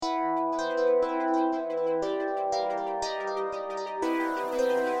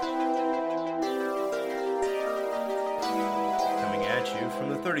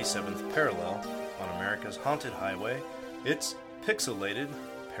37th parallel on America's haunted highway. It's Pixelated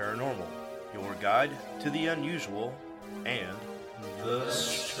Paranormal, your guide to the unusual and the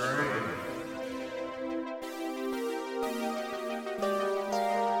strange.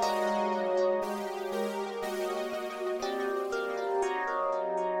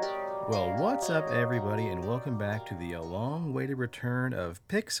 Well, what's up, everybody, and welcome back to the long-awaited return of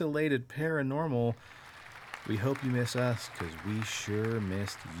Pixelated Paranormal. We hope you miss us, because we sure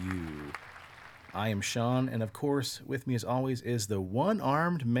missed you. I am Sean, and of course, with me as always is the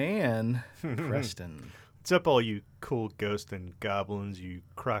one-armed man, Preston. What's up, all you cool ghosts and goblins, you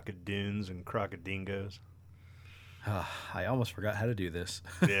crocodoons and crocodingos? I almost forgot how to do this.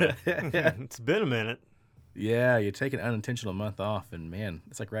 Yeah, it's been a minute. Yeah, you take an unintentional month off, and man,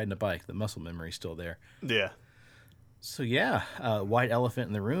 it's like riding a bike. The muscle memory's still there. Yeah. So yeah, white elephant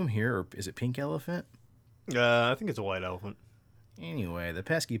in the room here, or is it pink elephant? I think it's a white elephant. Anyway, the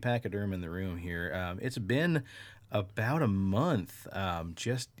pesky pachyderm in the room here. It's been about a month.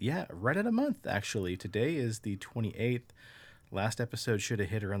 Right at a month, actually. Today is the 28th. Last episode should have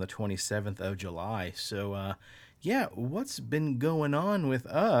hit around the 27th of July. So, what's been going on with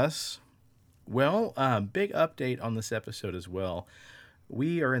us? Well, big update on this episode as well.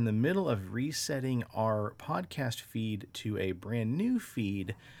 We are in the middle of resetting our podcast feed to a brand new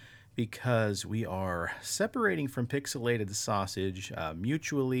feed because we are separating from Pixelated Sausage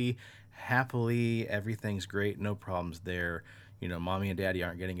mutually, happily. Everything's great, no problems there. You know, mommy and daddy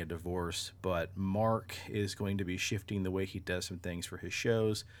aren't getting a divorce, but Mark is going to be shifting the way he does some things for his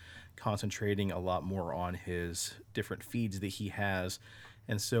shows, concentrating a lot more on his different feeds that he has.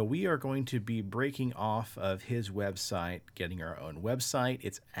 And so we are going to be breaking off of his website, getting our own website.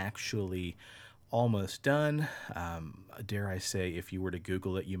 It's actually almost done. Dare I say, if you were to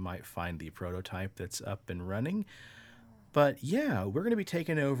Google it, you might find the prototype that's up and running. But yeah, we're going to be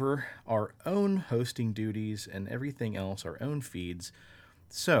taking over our own hosting duties and everything else, our own feeds.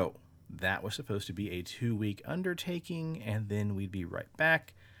 So that was supposed to be a 2-week undertaking, and then we'd be right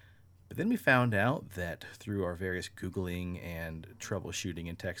back. But then we found out that through our various Googling and troubleshooting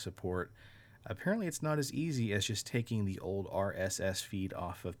and tech support, apparently it's not as easy as just taking the old RSS feed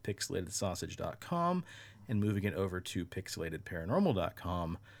off of pixelatedsausage.com and moving it over to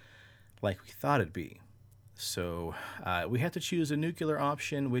pixelatedparanormal.com like we thought it'd be. So we had to choose a nuclear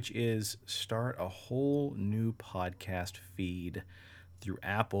option, which is start a whole new podcast feed through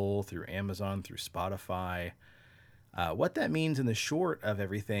Apple, through Amazon, through Spotify. What that means in the short of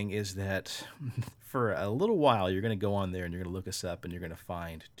everything is that for a little while, you're going to go on there and you're going to look us up and you're going to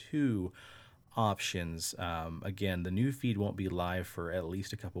find two options. Again, the new feed won't be live for at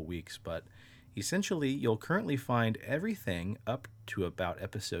least a couple weeks, but essentially you'll currently find everything up to about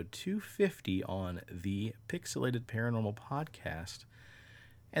episode 250 on the Pixelated Paranormal podcast.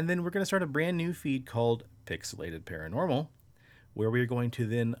 And then we're going to start a brand new feed called Pixelated Paranormal, where we're going to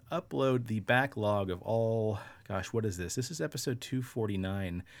then upload the backlog of all, what is this? This is episode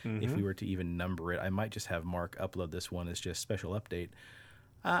 249, if we were to even number it. I might just have Mark upload this one as just special update.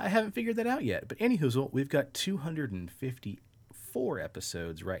 I haven't figured that out yet. But anywho, we've got 254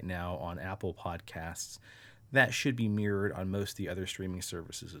 episodes right now on Apple Podcasts. That should be mirrored on most of the other streaming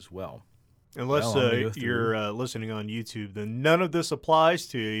services as well. Unless you're listening on YouTube, then none of this applies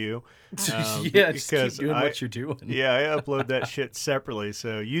to you. Just keep doing what you're doing. Yeah, I upload that shit separately.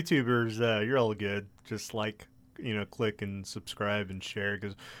 So YouTubers, you're all good. Just click and subscribe and share,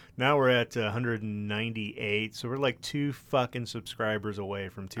 because now we're at 198. So we're like 2 fucking subscribers away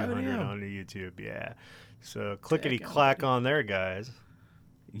from 200 on YouTube. Yeah. So clickety-clack on there, guys.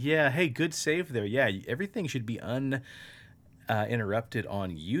 Yeah, hey, good save there. Yeah, everything should be interrupted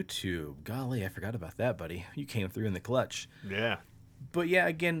on YouTube. Golly, I forgot about that, buddy. You came through in the clutch. Yeah. But yeah,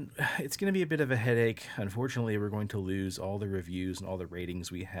 again, it's going to be a bit of a headache. Unfortunately, we're going to lose all the reviews and all the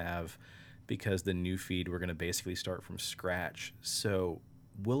ratings we have because the new feed, we're going to basically start from scratch. So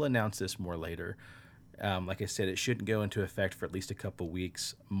we'll announce this more later. Like I said, it shouldn't go into effect for at least a couple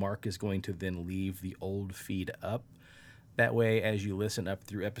weeks. Mark is going to then leave the old feed up. That way, as you listen up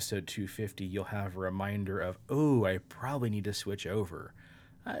through episode 250, you'll have a reminder of, I probably need to switch over.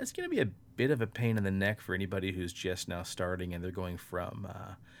 It's going to be a bit of a pain in the neck for anybody who's just now starting and they're going from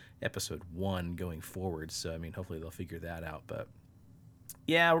episode 1 going forward. So, hopefully they'll figure that out. But,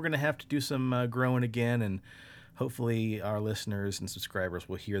 yeah, we're going to have to do some growing again, and hopefully our listeners and subscribers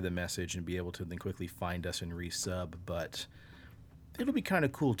will hear the message and be able to then quickly find us and resub. But it'll be kind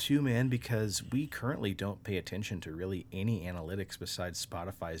of cool too, man, because we currently don't pay attention to really any analytics besides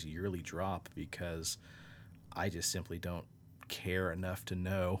Spotify's yearly drop, because I just simply don't care enough to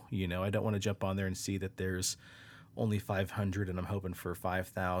know. I don't want to jump on there and see that there's only 500 and I'm hoping for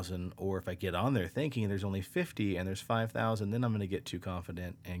 5,000, or if I get on there thinking there's only 50 and there's 5,000, then I'm going to get too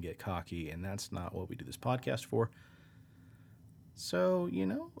confident and get cocky, and that's not what we do this podcast for. So,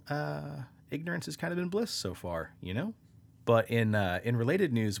 ignorance has kind of been bliss so far, But in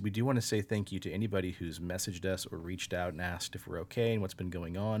related news, we do want to say thank you to anybody who's messaged us or reached out and asked if we're okay and what's been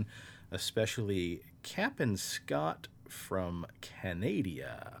going on, especially Captain Scott from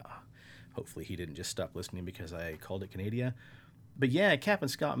Canada. Hopefully he didn't just stop listening because I called it Canada. But yeah, Captain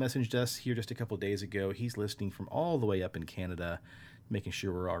Scott messaged us here just a couple days ago. He's listening from all the way up in Canada, making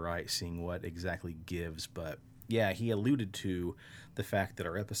sure we're all right, seeing what exactly gives. But yeah, he alluded to the fact that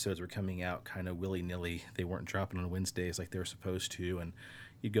our episodes were coming out kind of willy-nilly. They weren't dropping on Wednesdays like they were supposed to, and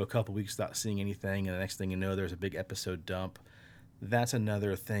you'd go a couple weeks without seeing anything, and the next thing you know, there's a big episode dump. That's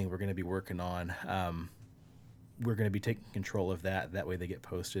another thing we're going to be working on. We're going to be taking control of that. That way they get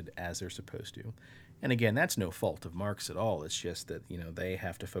posted as they're supposed to. And again, that's no fault of Mark's at all. It's just that, they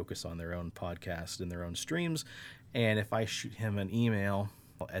have to focus on their own podcast and their own streams. And if I shoot him an email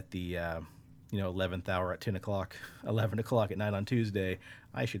at the 11th hour at 11 o'clock at night on Tuesday,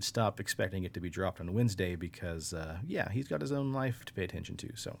 I should stop expecting it to be dropped on Wednesday because, he's got his own life to pay attention to.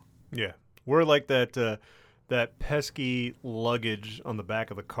 So yeah, we're like that pesky luggage on the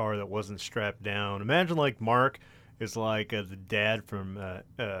back of the car that wasn't strapped down. Imagine like Mark is like the dad from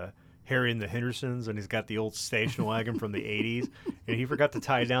Harry and the Hendersons, and he's got the old station wagon from the 80s, and he forgot to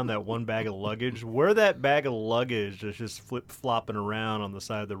tie down that one bag of luggage. Where that bag of luggage is just flip-flopping around on the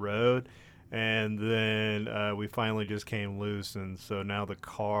side of the road, and then we finally just came loose, and so now the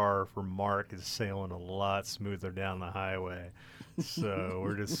car for Mark is sailing a lot smoother down the highway. So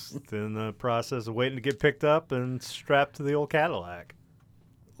we're just in the process of waiting to get picked up and strapped to the old Cadillac.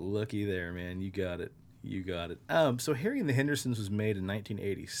 Looky there, man. You got it. So Harry and the Hendersons was made in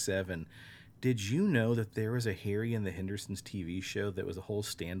 1987. Did you know that there was a Harry and the Hendersons TV show that was a whole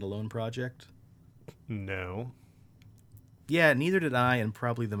standalone project? No. Yeah, neither did I, and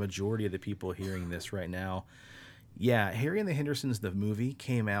probably the majority of the people hearing this right now. Yeah, Harry and the Hendersons, the movie,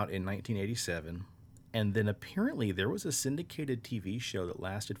 came out in 1987. And then apparently there was a syndicated TV show that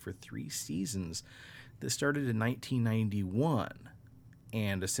lasted for 3 seasons that started in 1991.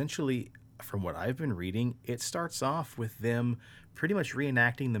 And essentially, from what I've been reading, it starts off with them pretty much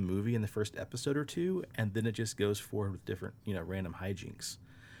reenacting the movie in the first episode or two, and then it just goes forward with different, random hijinks.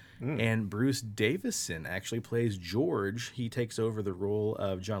 And Bruce Davison actually plays George. He takes over the role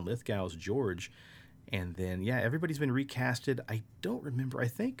of John Lithgow's George. And then, everybody's been recasted. I don't remember. I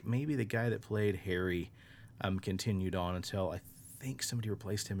think maybe the guy that played Harry continued on until I think somebody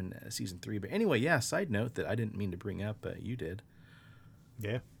replaced him in season 3. But anyway, side note that I didn't mean to bring up, but you did.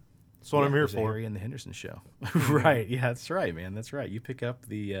 Yeah. That's what I'm here for. Harry and the Henderson show. Right. Yeah, that's right, man. That's right. You pick up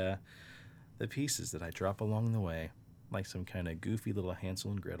the pieces that I drop along the way, like some kind of goofy little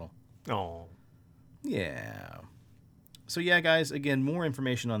Hansel and Gretel. Oh. Yeah. So, guys, again, more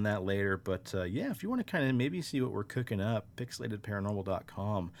information on that later. But, if you want to kind of maybe see what we're cooking up,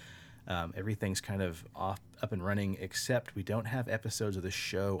 pixelatedparanormal.com. Everything's kind of up and running, except we don't have episodes of the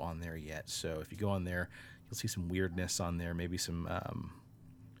show on there yet. So if you go on there, you'll see some weirdness on there, maybe some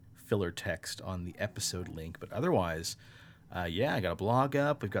filler text on the episode link. But otherwise, I got a blog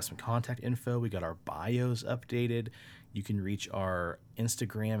up. We've got some contact info. We got our bios updated. You can reach our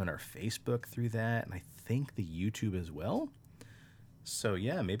Instagram and our Facebook through that, and I think the YouTube as well. So,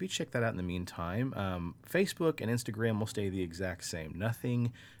 maybe check that out in the meantime. Facebook and Instagram will stay the exact same.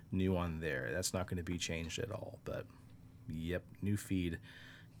 Nothing new on there. That's not going to be changed at all. But, new feed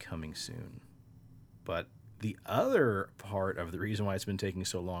coming soon. But the other part of the reason why it's been taking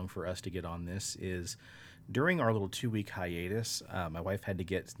so long for us to get on this is during our little 2-week hiatus, my wife had to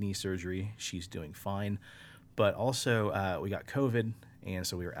get knee surgery. She's doing fine. But also, we got COVID, and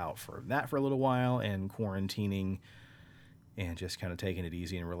so we were out for that for a little while and quarantining and just kind of taking it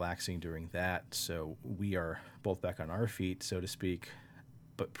easy and relaxing during that. So we are both back on our feet, so to speak.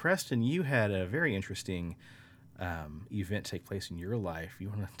 But Preston, you had a very interesting event take place in your life. You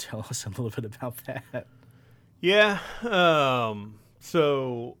want to tell us a little bit about that? Yeah.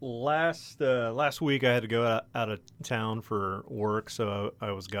 So last week I had to go out of town for work, so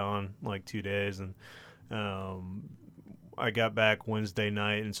I was gone like 2 days, and I got back Wednesday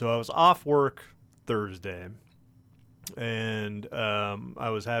night, and so I was off work Thursday, and I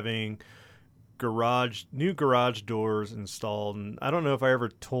was having new garage doors installed. And I don't know if I ever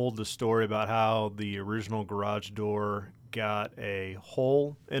told the story about how the original garage door got a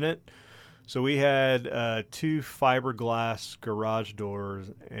hole in it. So we had 2 fiberglass garage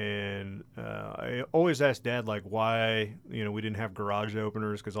doors, and I always asked Dad, like, why, we didn't have garage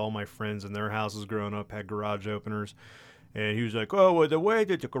openers, because all my friends in their houses growing up had garage openers. And he was like, oh, well, the way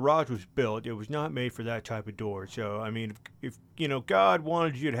that the garage was built, it was not made for that type of door. So, I mean, if God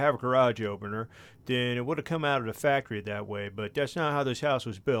wanted you to have a garage opener, then it would have come out of the factory that way. But that's not how this house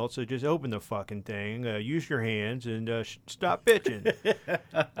was built. So just open the fucking thing, use your hands, and stop bitching.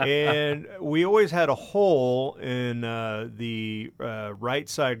 And we always had a hole in the right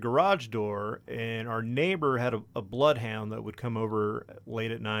side garage door. And our neighbor had a bloodhound that would come over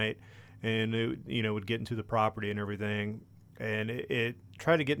late at night. And it, would get into the property and everything, and it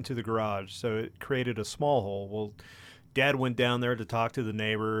tried to get into the garage, so it created a small hole. Well, Dad went down there to talk to the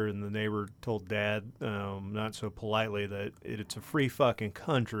neighbor, and the neighbor told Dad, not so politely, that it's a free fucking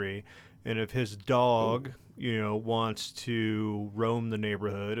country, and if his dog, wants to roam the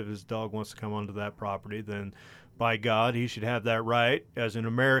neighborhood, if his dog wants to come onto that property, then by God, he should have that right as an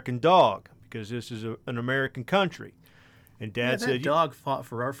American dog, because this is an American country. And Dad said, that dog fought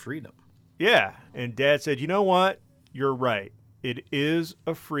for our freedom. Yeah, and Dad said, you know what? You're right. It is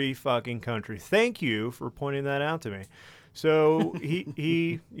a free fucking country. Thank you for pointing that out to me. So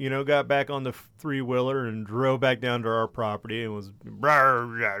he got back on the 3-wheeler and drove back down to our property and was,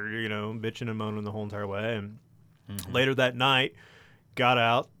 bitching and moaning the whole entire way. And later that night, got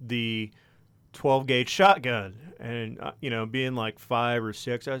out the 12-gauge shotgun. And, being like 5 or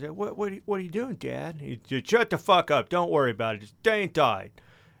 6, I said, what are you doing, Dad? He said, shut the fuck up. Don't worry about it. Just ain't died.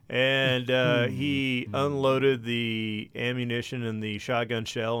 And he unloaded the ammunition in the shotgun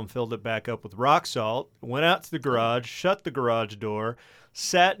shell and filled it back up with rock salt, went out to the garage, shut the garage door,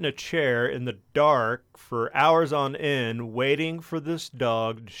 sat in a chair in the dark for hours on end, waiting for this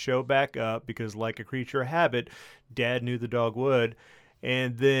dog to show back up because, like a creature of habit, Dad knew the dog would.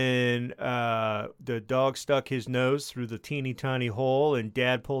 And then the dog stuck his nose through the teeny tiny hole, and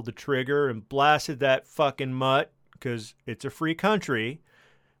Dad pulled the trigger and blasted that fucking mutt because it's a free country.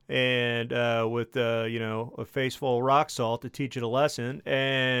 And with a face full of rock salt to teach it a lesson,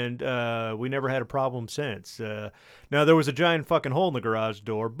 and we never had a problem since. Now there was a giant fucking hole in the garage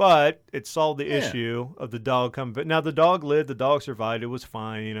door, but it solved the issue of the dog coming. But now the dog lived, the dog survived, it was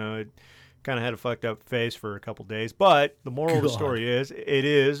fine. It kind of had a fucked up face for a couple days, but the moral of the story is it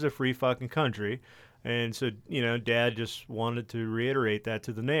is a free fucking country, and so Dad just wanted to reiterate that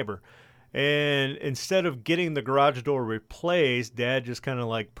to the neighbor. And instead of getting the garage door replaced, Dad just kind of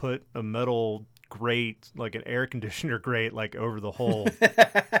like put a metal grate, like an air conditioner grate, like over the hole.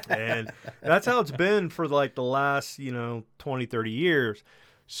 And that's how it's been for like the last, 20, 30 years.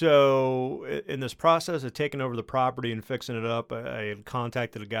 So in this process of taking over the property and fixing it up, I had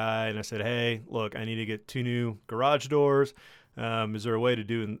contacted a guy and I said, hey, look, I need to get 2 new garage doors. Is there a way to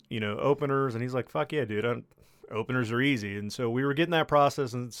do, openers? And he's like, fuck yeah, dude. Openers are easy. And so we were getting that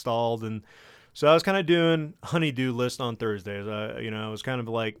process installed. And so I was kind of doing honeydew list on Thursdays. I was kind of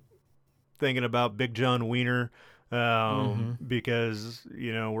like thinking about Big John Wiener, because,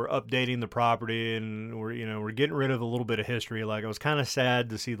 we're updating the property and we're getting rid of a little bit of history. Like I was kind of sad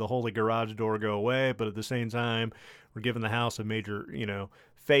to see the holy garage door go away, but at the same time, we're giving the house a major,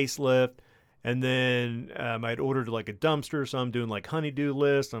 facelift. And then I'd ordered like a dumpster, so I'm doing like honeydew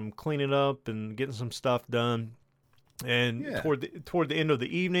list. I'm cleaning up and getting some stuff done. And toward the end of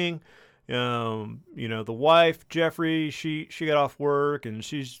the evening, the wife Jeffrey, she got off work and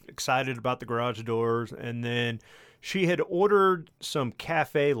she's excited about the garage doors. And then she had ordered some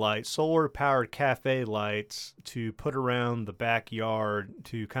cafe lights, solar powered cafe lights, to put around the backyard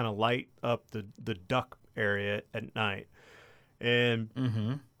to kind of light up the duck area at night. And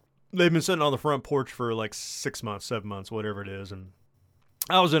they've been sitting on the front porch for like 6 months, 7 months, whatever it is. And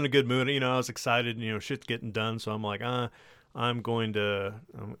I was in a good mood. I was excited, shit's getting done. So I'm like, I'm going to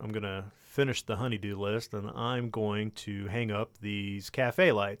finish the honeydew list, and I'm going to hang up these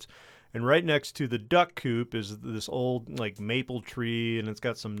cafe lights. And right next to the duck coop is this old like maple tree, and it's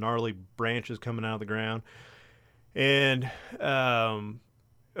got some gnarly branches coming out of the ground. And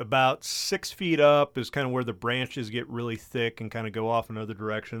about 6 feet up is kind of where the branches get really thick and kind of go off in other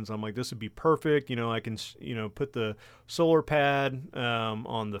directions. I'm like, this would be perfect. I can, put the solar pad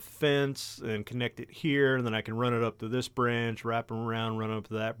on the fence and connect it here, and then I can run it up to this branch, wrap it around, run up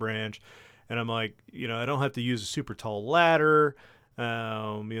to that branch. And I'm like, I don't have to use a super tall ladder.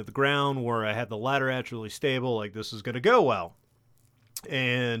 The ground where I had the ladder actually stable, like this is going to go well.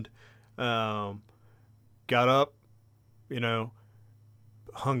 And got up,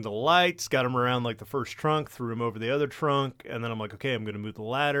 hung the lights, got them around like the first trunk, threw them over the other trunk, and then I'm like, okay, I'm going to move the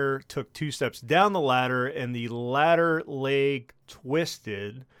ladder. Took 2 steps down the ladder, and the ladder leg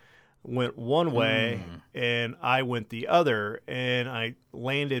twisted went one way and I went the other, and I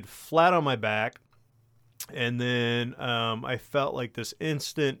landed flat on my back. And then I felt like this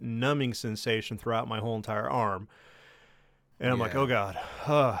instant numbing sensation throughout my whole entire arm. And I'm like, oh, God.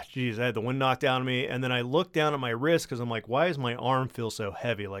 Oh, geez, I had the wind knocked down on me. And then I looked down at my wrist because I'm like, why does my arm feel so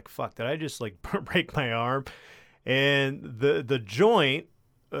heavy? Like, fuck, did I just, like, break my arm? And the joint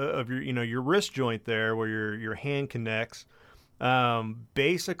of your wrist joint there where your hand connects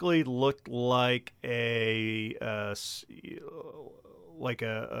basically looked like a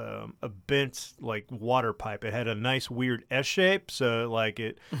bent like water pipe. It had a nice weird S shape, so like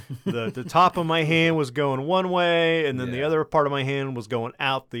the top of my hand was going one way, and then the other part of my hand was going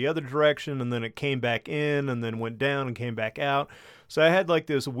out the other direction, and then it came back in, and then went down and came back out. So I had like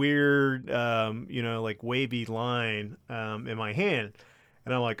this weird, like wavy line in my hand,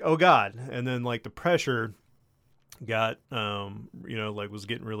 and I'm like, oh God! And then like the pressure got, was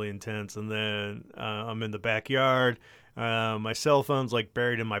getting really intense, and then I'm in the backyard. My cell phone's like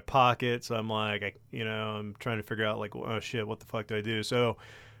buried in my pocket, so I'm like, I'm trying to figure out like, oh shit, what the fuck do I do? So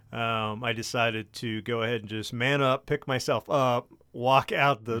I decided to go ahead and just man up, pick myself up, walk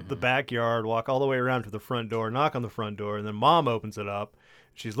out the backyard, walk all the way around to the front door, knock on the front door, and then Mom opens it up.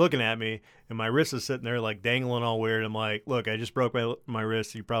 She's looking at me, and my wrist is sitting there like dangling all weird. I'm like, look, I just broke my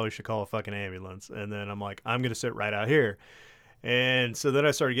wrist. You probably should call a fucking ambulance. And then I'm like, I'm going to sit right out here. And so then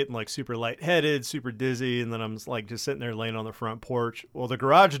I started getting like super lightheaded, super dizzy, and then I'm like just sitting there laying on the front porch. Well, the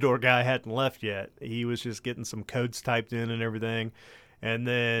garage door guy hadn't left yet. He was just getting some codes typed in and everything. And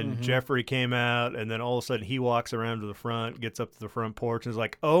then Jeffrey came out, and then all of a sudden he walks around to the front, gets up to the front porch, and is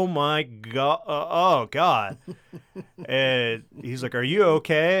like, oh my God, oh God. And he's like, are you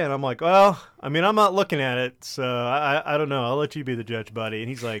okay? And I'm like, well, I mean, I'm not looking at it, so I don't know. I'll let you be the judge, buddy. And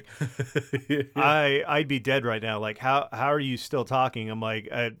he's like, I'd be dead right now. Like, how are you still talking? I'm like,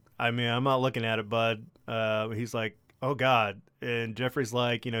 I mean, I'm not looking at it, bud. He's like, oh God. And Jeffrey's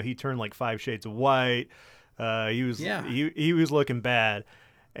like, he turned like 5 shades of white. He was looking bad.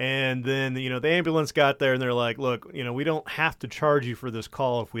 And then, the ambulance got there, and they're like, look, we don't have to charge you for this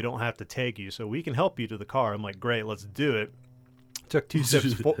call if we don't have to take you, so we can help you to the car. I'm like, great, let's do it. Took two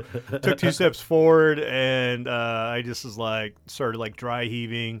steps forward, and I just was like, started like dry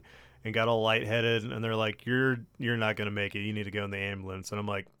heaving and got all lightheaded. And they're like, you're not going to make it. You need to go in the ambulance. And I'm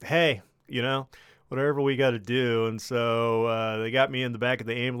like, hey, whatever we got to do. And so they got me in the back of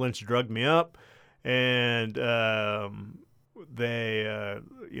the ambulance, drugged me up. And they,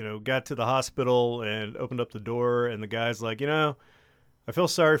 got to the hospital and opened up the door, and the guy's like, I feel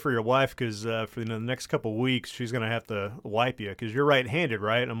sorry for your wife because for the next couple of weeks she's gonna have to wipe you because you're right-handed,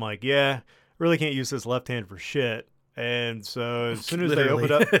 right? And I'm like, yeah, really can't use this left hand for shit. And so as soon as they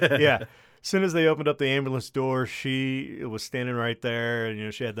opened up, as soon as they opened up the ambulance door, she was standing right there,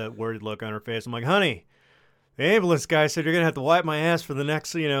 and she had that worried look on her face. I'm like, honey. The ambulance guy said you're going to have to wipe my ass for the next,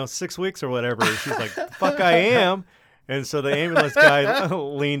 6 weeks or whatever. And she's like, fuck, I am. And so the ambulance guy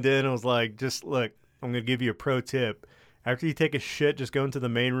leaned in and was like, just look, I'm going to give you a pro tip. After you take a shit, just go into the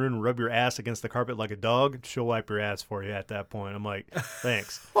main room and rub your ass against the carpet like a dog. She'll wipe your ass for you at that point. I'm like,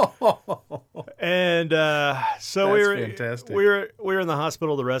 thanks. And so fantastic. we were in the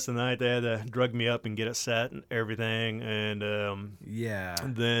hospital the rest of the night. They had to drug me up and get it set and everything. And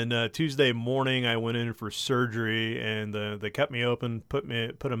then Tuesday morning I went in for surgery, and they cut me open, put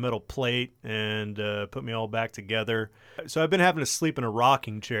a metal plate, and put me all back together. So I've been having to sleep in a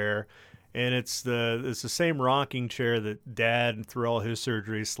rocking chair. And it's the same rocking chair that Dad, through all his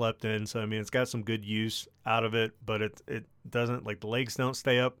surgeries, slept in. So, I mean, it's got some good use out of it, but it doesn't, like, the legs don't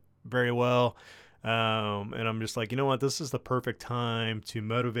stay up very well. And I'm just like, you know what? This is the perfect time to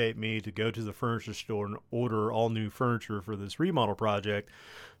motivate me to go to the furniture store and order all new furniture for this remodel project.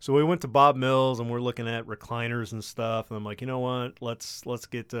 So we went to Bob Mills, and we're looking at recliners and stuff. And I'm like, you know what? Let's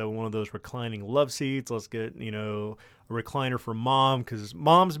get one of those reclining love seats. Let's get, a recliner for Mom, because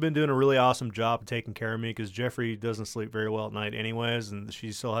Mom's been doing a really awesome job of taking care of me, because Jeffrey doesn't sleep very well at night anyways, and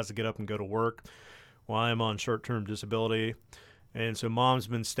she still has to get up and go to work while I'm on short-term disability. And so Mom's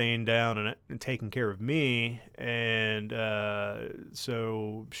been staying down and taking care of me, and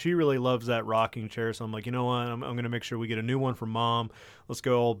so she really loves that rocking chair. So I'm like, you know what? I'm going to make sure we get a new one for Mom. Let's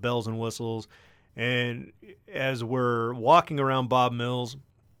go all bells and whistles. And as we're walking around Bob Mills,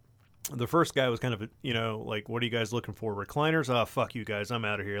 the first guy was kind of, like, what are you guys looking for? Recliners? Oh, fuck you guys. I'm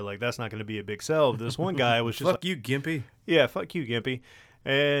out of here. Like, that's not going to be a big sell. This one guy was just fuck you, Gimpy. Yeah, fuck you, Gimpy.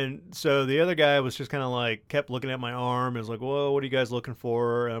 And so the other guy was just kind of like, kept looking at my arm and was like, whoa, what are you guys looking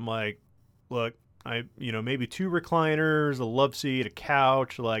for? And I'm like, look, maybe 2 recliners, a love seat, a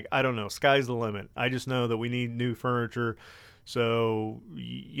couch. Like, I don't know. Sky's the limit. I just know that we need new furniture. So,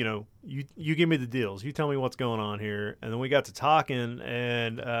 you give me the deals. You tell me what's going on here. And then we got to talking,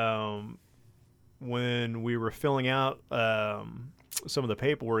 and when we were filling out some of the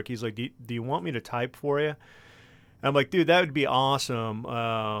paperwork, he's like, do you want me to type for you? I'm like, dude, that would be awesome.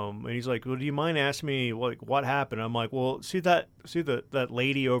 And he's like, well, do you mind asking me what happened? I'm like, well, see that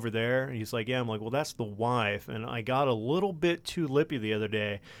lady over there? And he's like, yeah. I'm like, well, that's the wife. And I got a little bit too lippy the other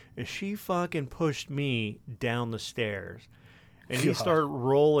day, and she fucking pushed me down the stairs. And he started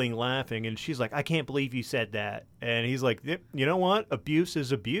rolling laughing, and she's like, I can't believe you said that. And he's like, you know what? Abuse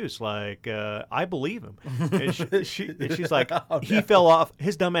is abuse. Like, I believe him. And she's like, he fell off.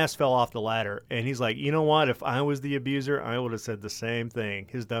 His dumbass fell off the ladder. And he's like, you know what? If I was the abuser, I would have said the same thing.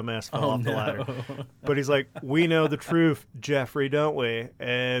 His dumbass fell off the ladder. But he's like, we know the truth, Jeffrey, don't we?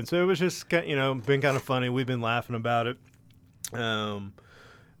 And so it was just, been kind of funny. We've been laughing about it.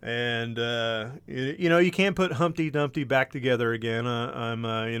 And you can't put Humpty Dumpty back together again. I'm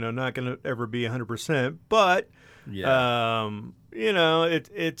not going to ever be 100%, but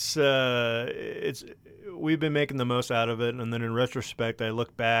it's we've been making the most out of it. And then in retrospect, I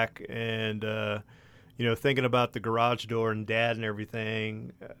look back and thinking about the garage door and Dad and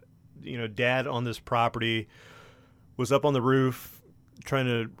everything. Dad on this property was up on the roof trying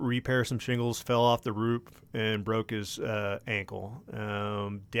to repair some shingles, fell off the roof and broke his ankle.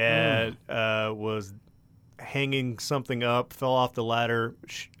 Dad was hanging something up, fell off the ladder,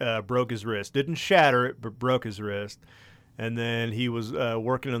 broke his wrist. Didn't shatter it, but broke his wrist. And then he was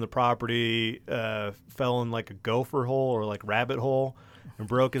working on the property, fell in like a gopher hole or like rabbit hole, and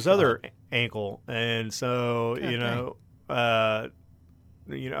broke his other ankle. And so, I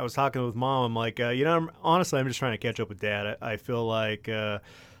was talking with Mom. I'm like, honestly, I'm just trying to catch up with Dad. I feel like,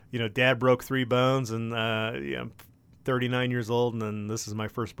 Dad broke 3 bones, and I'm 39 years old, and then this is my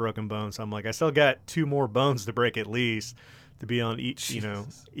first broken bone. So I'm like, I still got 2 more bones to break at least to be on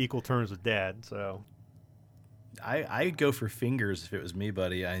equal terms with Dad. So I'd go for fingers if it was me,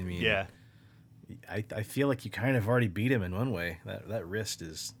 buddy. I mean, yeah, I feel like you kind of already beat him in one way. That wrist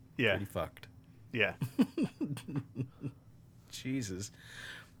is pretty fucked. Yeah. Jesus.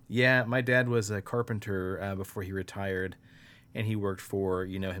 Yeah, my dad was a carpenter before he retired, and he worked for,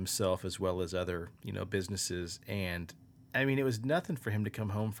 himself as well as other, businesses. And, I mean, it was nothing for him to come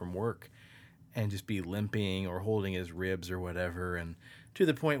home from work and just be limping or holding his ribs or whatever, and to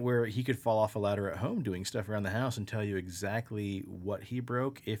the point where he could fall off a ladder at home doing stuff around the house and tell you exactly what he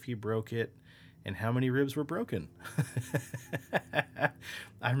broke, if he broke it, and how many ribs were broken.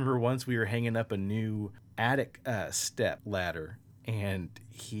 I remember once we were hanging up a new attic step ladder, and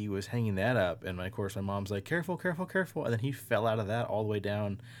he was hanging that up, and of course my mom's like, careful, careful, careful, and then he fell out of that all the way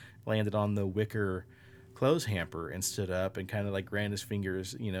down, landed on the wicker clothes hamper and stood up and kind of like ran his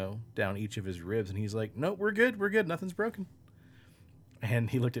fingers, down each of his ribs, and he's like, nope, we're good, nothing's broken. And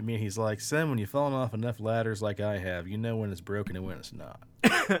he looked at me and he's like, son, when you've fallen off enough ladders like I have, you know when it's broken and when it's not.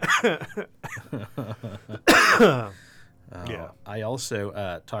 Yeah. I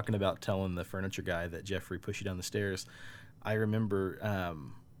also, talking about telling the furniture guy that Jeffrey pushed you down the stairs, I remember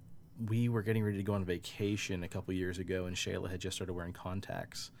we were getting ready to go on vacation a couple years ago, and Shayla had just started wearing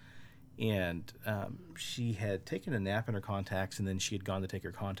contacts. And she had taken a nap in her contacts, and then she had gone to take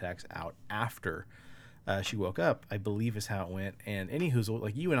her contacts out after she woke up, I believe is how it went. And anywho's,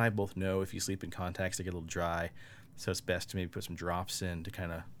 like you and I both know, if you sleep in contacts, they get a little dry. So it's best to maybe put some drops in to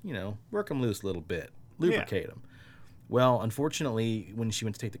kind of, work them loose a little bit, lubricate them. Well, unfortunately, when she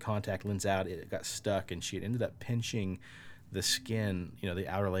went to take the contact lens out, it got stuck, and she had ended up pinching the skin, the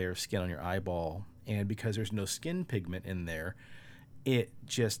outer layer of skin on your eyeball. And because there's no skin pigment in there, it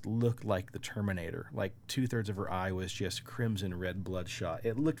just looked like the Terminator. Like 2/3 of her eye was just crimson red bloodshot.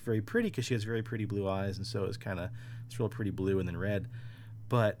 It looked very pretty because she has very pretty blue eyes, and so it's real pretty blue and then red.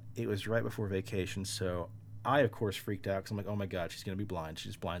 But it was right before vacation, so I, of course, freaked out because I'm like, oh my God, she's going to be blind. She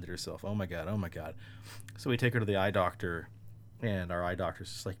just blinded herself. Oh my God, oh my God. So we take her to the eye doctor, and our eye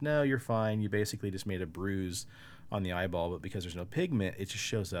doctor's just like, no, you're fine. You basically just made a bruise on the eyeball, but because there's no pigment, it just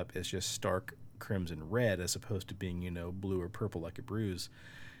shows up as just stark crimson red as opposed to being, blue or purple like a bruise.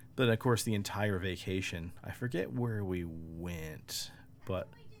 But of course, the entire vacation, I forget where we went, but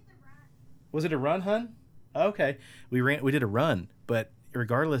was it a run, hun? Okay, we did a run, but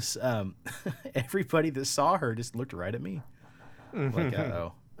regardless, everybody that saw her just looked right at me, like,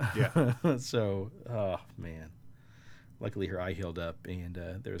 uh-oh. Yeah. So, oh man, luckily her eye healed up, and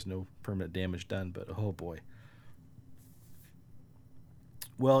there was no permanent damage done, but oh boy.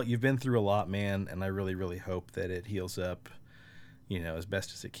 Well, you've been through a lot, man, and I really, really hope that it heals up, as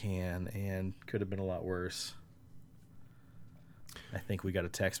best as it can, and could have been a lot worse. I think we got a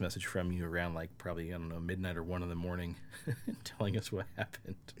text message from you around like probably, I don't know, midnight or 1 a.m. telling us what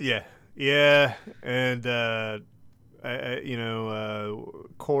happened. Yeah. And,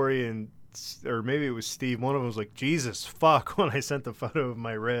 Corey and, or maybe it was Steve, one of them was like, Jesus, fuck, when I sent the photo of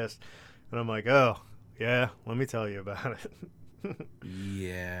my wrist. And I'm like, oh, yeah, let me tell you about it.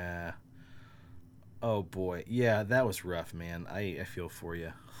 Yeah. Oh, boy. Yeah, that was rough, man. I feel for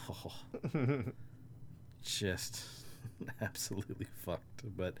you. Oh. Just absolutely fucked.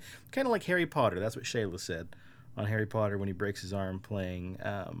 But kind of like Harry Potter. That's what Shayla said on Harry Potter when he breaks his arm playing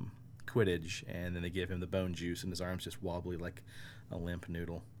Quidditch, and then they give him the bone juice, and his arm's just wobbly like a limp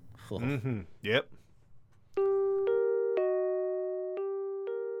noodle. Oh. Mm-hmm. Yep.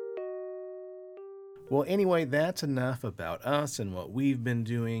 Well, anyway, that's enough about us and what we've been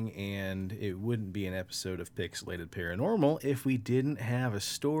doing, and it wouldn't be an episode of Pixelated Paranormal if we didn't have a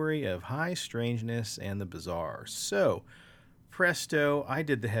story of high strangeness and the bizarre. So, presto, I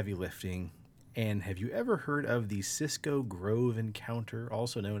did the heavy lifting. And have you ever heard of the Cisco Grove encounter,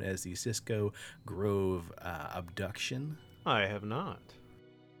 also known as the Cisco Grove abduction? I have not.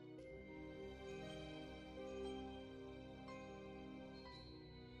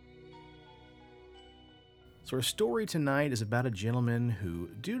 So our story tonight is about a gentleman who,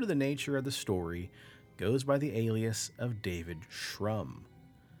 due to the nature of the story, goes by the alias of David Shrum.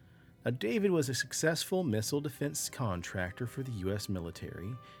 Now, David was a successful missile defense contractor for the U.S. military,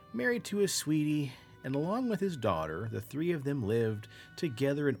 married to his sweetie, and along with his daughter, the three of them lived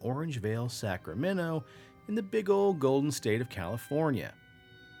together in Orangevale, Sacramento, in the big old golden state of California.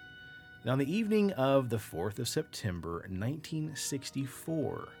 Now, on the evening of the 4th of September,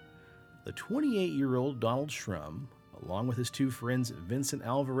 1964, the 28-year-old Donald Shrum, along with his two friends Vincent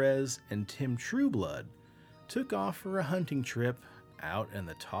Alvarez and Tim Trueblood, took off for a hunting trip out in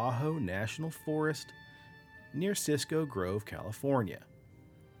the Tahoe National Forest near Cisco Grove, California.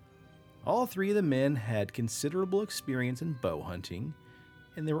 All three of the men had considerable experience in bow hunting,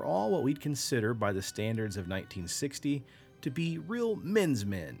 and they were all what we'd consider by the standards of 1960 to be real men's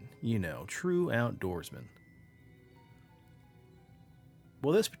men, true outdoorsmen.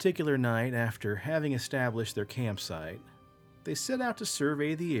 Well, this particular night, after having established their campsite, they set out to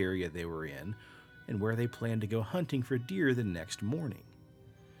survey the area they were in and where they planned to go hunting for deer the next morning.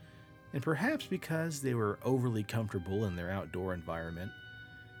 And perhaps because they were overly comfortable in their outdoor environment,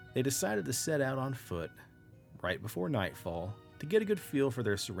 they decided to set out on foot right before nightfall to get a good feel for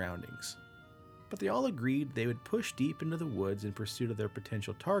their surroundings. But they all agreed they would push deep into the woods in pursuit of their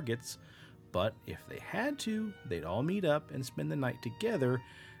potential targets, but if they had to, they'd all meet up and spend the night together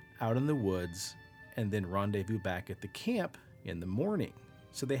out in the woods and then rendezvous back at the camp in the morning.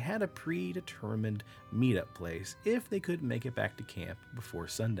 So they had a predetermined meetup place if they could make it back to camp before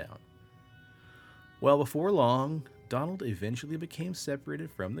sundown. Well, before long, Donald eventually became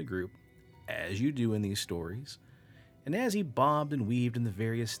separated from the group, as you do in these stories, and as he bobbed and weaved in the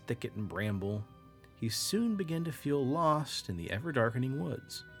various thicket and bramble, he soon began to feel lost in the ever-darkening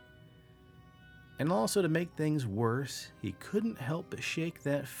woods. And also, to make things worse, he couldn't help but shake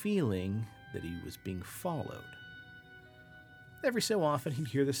that feeling that he was being followed. Every so often, he'd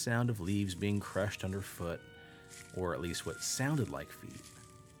hear the sound of leaves being crushed underfoot, or at least what sounded like feet.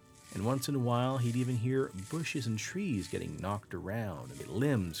 And once in a while, he'd even hear bushes and trees getting knocked around and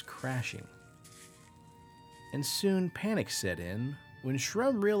limbs crashing. And soon panic set in when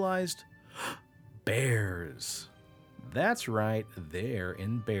Shrum realized, bears! That's right, they're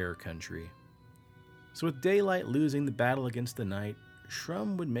in bear country. So with daylight losing the battle against the night,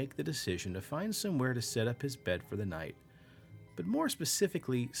 Shrum would make the decision to find somewhere to set up his bed for the night, but more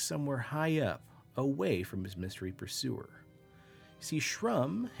specifically, somewhere high up, away from his mystery pursuer. See,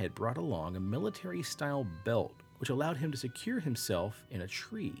 Shrum had brought along a military-style belt which allowed him to secure himself in a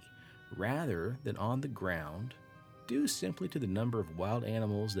tree rather than on the ground, due simply to the number of wild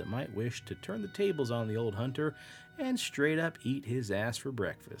animals that might wish to turn the tables on the old hunter and straight up eat his ass for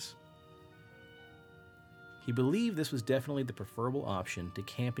breakfast. He believed this was definitely the preferable option to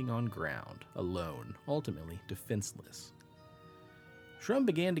camping on ground, alone, ultimately defenseless. Shrum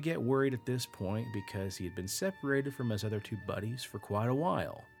began to get worried at this point because he had been separated from his other two buddies for quite a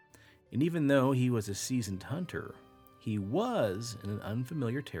while, and even though he was a seasoned hunter, he was in an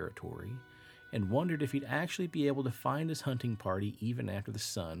unfamiliar territory and wondered if he'd actually be able to find his hunting party even after the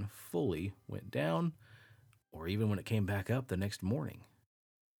sun fully went down, or even when it came back up the next morning.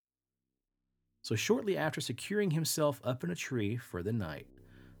 So shortly after securing himself up in a tree for the night,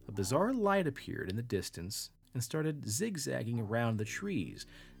 a bizarre light appeared in the distance and started zigzagging around the trees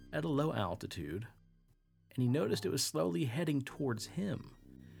at a low altitude, and he noticed it was slowly heading towards him.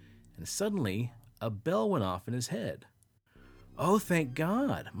 And suddenly, a bell went off in his head. "Oh, thank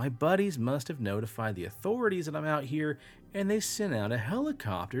God. My buddies must have notified the authorities that I'm out here, and they sent out a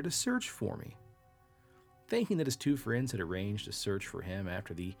helicopter to search for me." Thinking that his two friends had arranged a search for him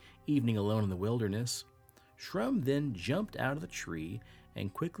after the evening alone in the wilderness, Shrum then jumped out of the tree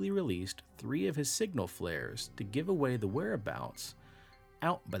and quickly released 3 of his signal flares to give away the whereabouts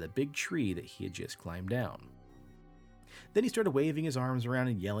out by the big tree that he had just climbed down. Then he started waving his arms around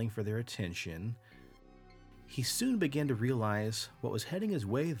and yelling for their attention. He soon began to realize what was heading his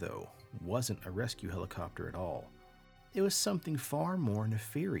way, though, wasn't a rescue helicopter at all. It was something far more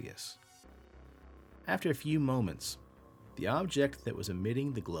nefarious. After a few moments, the object that was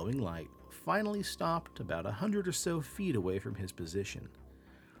emitting the glowing light finally stopped about 100 or so feet away from his position,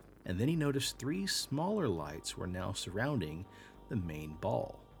 and then he noticed 3 smaller lights were now surrounding the main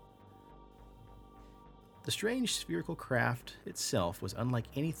ball. The strange spherical craft itself was unlike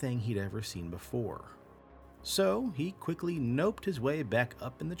anything he'd ever seen before. So he quickly noped his way back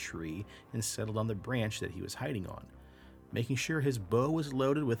up in the tree and settled on the branch that he was hiding on, making sure his bow was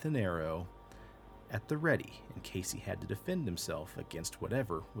loaded with an arrow at the ready in case he had to defend himself against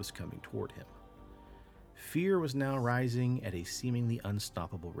whatever was coming toward him. Fear was now rising at a seemingly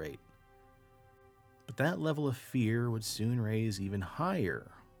unstoppable rate. But that level of fear would soon raise even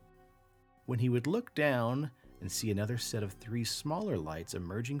higher when he would look down and see another set of 3 smaller lights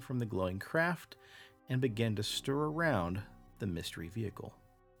emerging from the glowing craft and begin to stir around the mystery vehicle.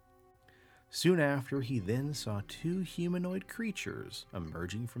 Soon after, he then saw 2 humanoid creatures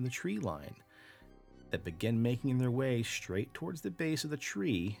emerging from the tree line that began making their way straight towards the base of the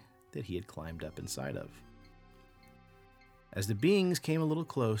tree that he had climbed up inside of. As the beings came a little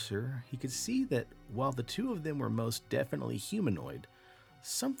closer, he could see that while the 2 of them were most definitely humanoid,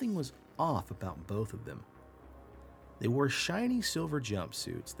 something was off about both of them. They wore shiny silver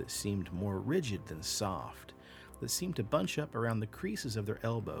jumpsuits that seemed more rigid than soft, that seemed to bunch up around the creases of their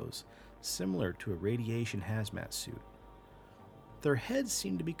elbows, similar to a radiation hazmat suit. Their heads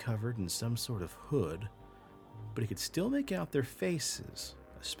seemed to be covered in some sort of hood, but he could still make out their faces,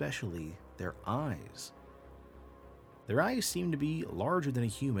 especially their eyes. Their eyes seemed to be larger than a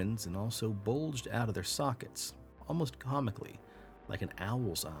human's and also bulged out of their sockets, almost comically, like an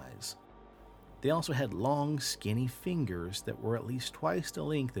owl's eyes. They also had long, skinny fingers that were at least twice the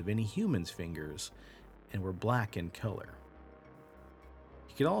length of any human's fingers and were black in color.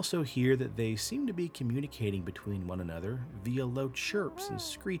 He could also hear that they seemed to be communicating between one another via low chirps and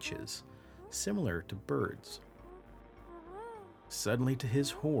screeches, similar to birds. Suddenly, to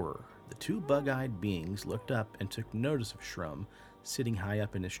his horror, the 2 bug-eyed beings looked up and took notice of Shrum sitting high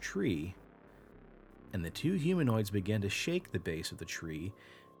up in his tree, and the 2 humanoids began to shake the base of the tree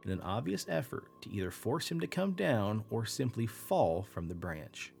in an obvious effort to either force him to come down or simply fall from the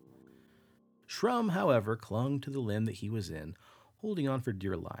branch. Shrum, however, clung to the limb that he was in, holding on for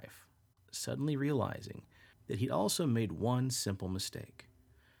dear life, suddenly realizing that he'd also made one simple mistake.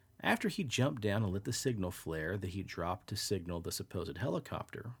 After he jumped down and lit the signal flare that he dropped to signal the supposed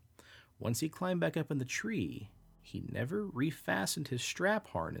helicopter, once he climbed back up in the tree, he never refastened his strap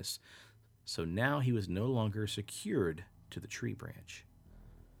harness, so now he was no longer secured to the tree branch.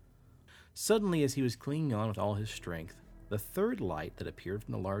 Suddenly, as he was clinging on with all his strength, the 3rd light that appeared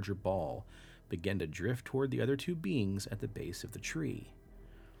from the larger ball began to drift toward the other 2 beings at the base of the tree.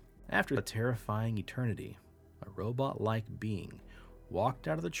 After a terrifying eternity, a robot-like being walked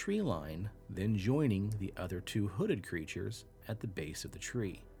out of the tree line, then joining the other 2 hooded creatures at the base of the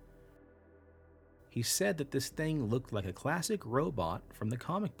tree. He said that this thing looked like a classic robot from the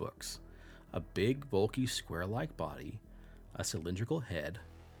comic books, a big, bulky, square-like body, a cylindrical head,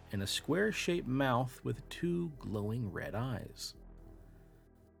 and a square-shaped mouth with 2 glowing red eyes.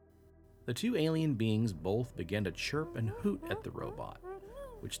 The 2 alien beings both began to chirp and hoot at the robot,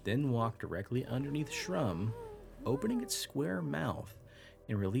 which then walked directly underneath Shrum, opening its square mouth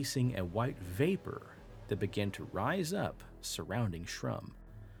and releasing a white vapor that began to rise up surrounding Shrum.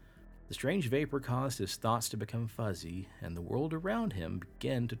 The strange vapor caused his thoughts to become fuzzy, and the world around him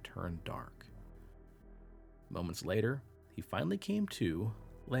began to turn dark. Moments later, he finally came to,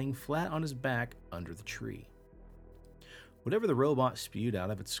 laying flat on his back under the tree. Whatever the robot spewed out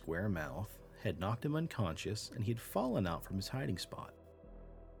of its square mouth had knocked him unconscious, and he had fallen out from his hiding spot.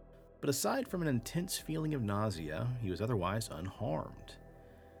 But aside from an intense feeling of nausea, he was otherwise unharmed.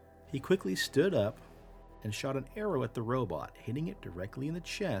 He quickly stood up and shot an arrow at the robot, hitting it directly in the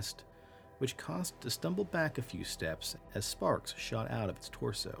chest, which caused it to stumble back a few steps as sparks shot out of its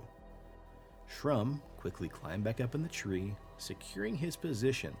torso. Shrum quickly climbed back up in the tree, securing his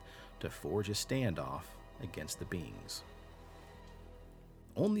position to forge a standoff against the beings.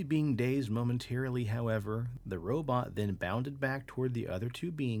 Only being dazed momentarily, however, the robot then bounded back toward the other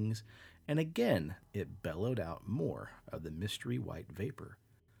two beings, and again it bellowed out more of the mystery white vapor.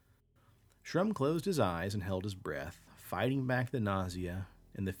 Shrum closed his eyes and held his breath, fighting back the nausea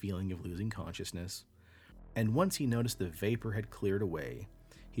and the feeling of losing consciousness. And once he noticed the vapor had cleared away,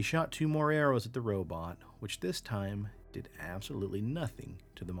 he shot 2 more arrows at the robot, which this time did absolutely nothing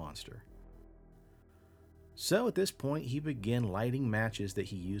to the monster. So at this point, he began lighting matches that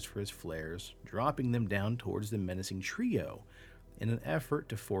he used for his flares, dropping them down towards the menacing trio in an effort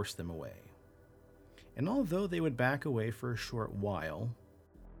to force them away. And although they would back away for a short while,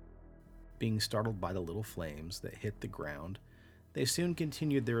 being startled by the little flames that hit the ground, they soon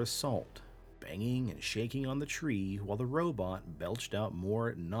continued their assault, banging and shaking on the tree while the robot belched out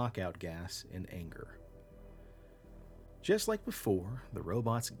more knockout gas in anger. Just like before, the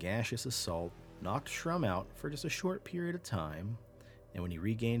robot's gaseous assault knocked Shrum out for just a short period of time, and when he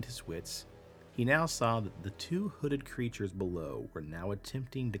regained his wits, he now saw that the 2 hooded creatures below were now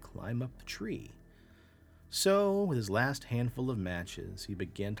attempting to climb up the tree. So, with his last handful of matches, he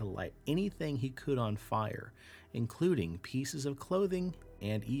began to light anything he could on fire, including pieces of clothing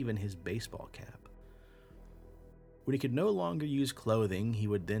and even his baseball cap. When he could no longer use clothing, he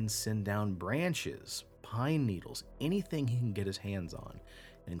would then send down branches, pine needles, anything he can get his hands on,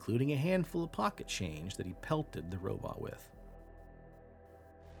 including a handful of pocket change that he pelted the robot with.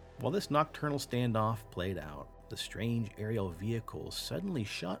 While this nocturnal standoff played out, the strange aerial vehicle suddenly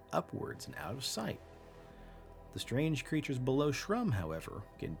shot upwards and out of sight. The strange creatures below Shrum, however,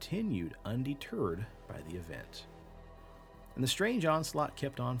 continued undeterred by the event. And the strange onslaught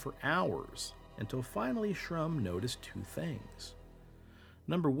kept on for hours, until finally Shrum noticed 2 things.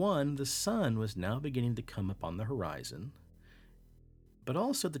 Number 1, the sun was now beginning to come up on the horizon, but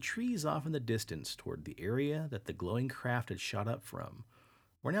also the trees off in the distance toward the area that the glowing craft had shot up from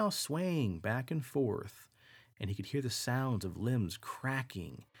were now swaying back and forth, and he could hear the sounds of limbs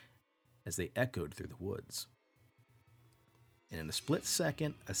cracking as they echoed through the woods. And in a split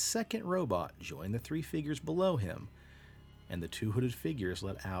second, a second robot joined the 3 figures below him, and the 2 hooded figures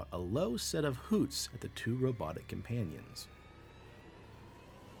let out a low set of hoots at the 2 robotic companions.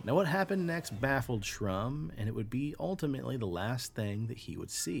 Now what happened next baffled Shrum, and it would be ultimately the last thing that he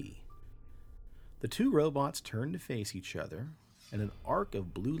would see. The 2 robots turned to face each other, and an arc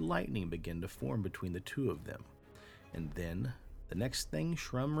of blue lightning began to form between the 2 of them. And then, the next thing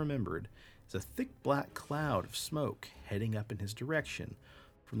Shrum remembered is a thick black cloud of smoke heading up in his direction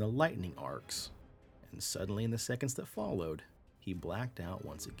from the lightning arcs, and suddenly in the seconds that followed, he blacked out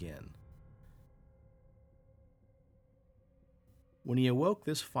once again. When he awoke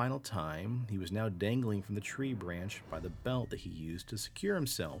this final time, he was now dangling from the tree branch by the belt that he used to secure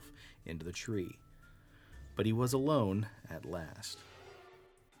himself into the tree. But he was alone at last.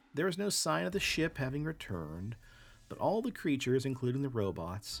 There was no sign of the ship having returned, but all the creatures, including the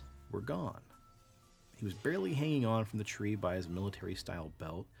robots, were gone. He was barely hanging on from the tree by his military-style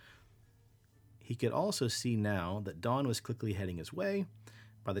belt. He could also see now that dawn was quickly heading his way.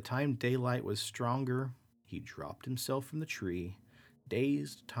 By the time daylight was stronger, he dropped himself from the tree,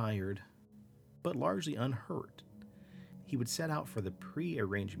 dazed, tired, but largely unhurt. He would set out for the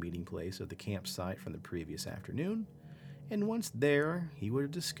pre-arranged meeting place of the campsite from the previous afternoon, and once there, he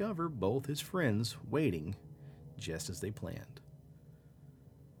would discover both his friends waiting just as they planned.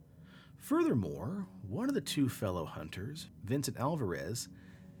 Furthermore, one of the 2 fellow hunters, Vincent Alvarez,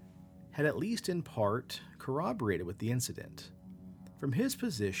 had at least in part corroborated with the incident. From his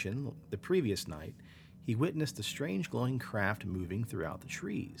position the previous night, he witnessed the strange glowing craft moving throughout the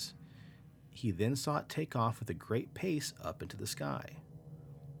trees. He then saw it take off with a great pace up into the sky.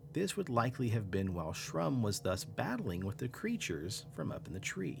 This would likely have been while Shrum was thus battling with the creatures from up in the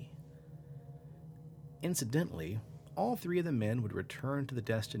tree. Incidentally, all 3 of the men would return to the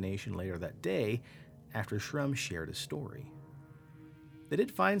destination later that day after Shrum shared his story. They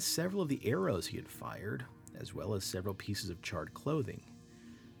did find several of the arrows he had fired, as well as several pieces of charred clothing.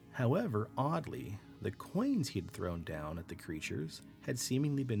 However, oddly, the coins he had thrown down at the creatures had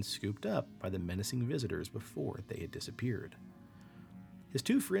seemingly been scooped up by the menacing visitors before they had disappeared. His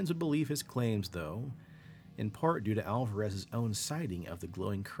 2 friends would believe his claims, though, in part due to Alvarez's own sighting of the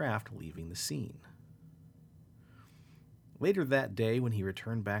glowing craft leaving the scene. Later that day, when he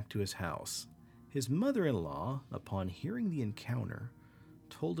returned back to his house, his mother-in-law, upon hearing the encounter,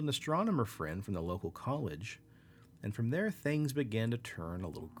 told an astronomer friend from the local college, and from there things began to turn a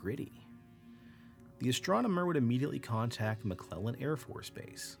little gritty. The astronomer would immediately contact McClellan Air Force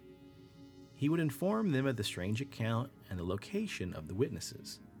Base. He would inform them of the strange account and the location of the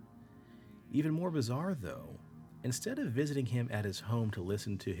witnesses. Even more bizarre, though, Instead of visiting him at his home to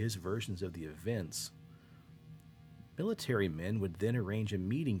listen to his versions of the events, military men would then arrange a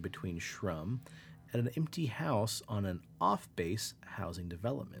meeting between Shrum at an empty house on an off-base housing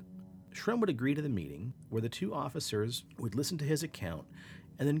development. Shrum would agree to the meeting, where the two officers would listen to his account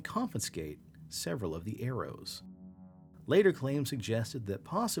and then confiscate several of the arrows. Later claims suggested that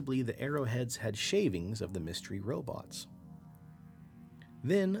possibly the arrowheads had shavings of the mystery robots.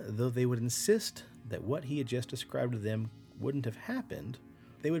 Then, though they would insist that what he had just described to them wouldn't have happened,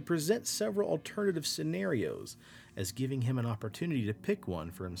 they would present several alternative scenarios as giving him an opportunity to pick one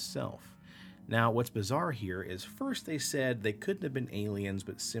for himself. Now, what's bizarre here is first they said they couldn't have been aliens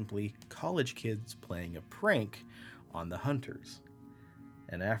but simply college kids playing a prank on the hunters.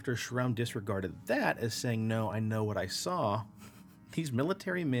 And after Shrum disregarded that as saying, no, I know what I saw, these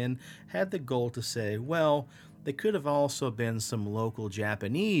military men had the goal to say, well, they could have also been some local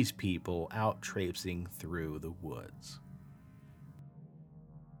Japanese people out traipsing through the woods.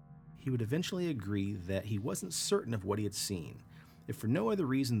 He would eventually agree that he wasn't certain of what he had seen, if for no other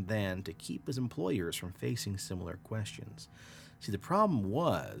reason than to keep his employers from facing similar questions. See, the problem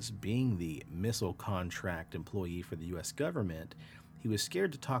was, being the missile contract employee for the U.S. government, he was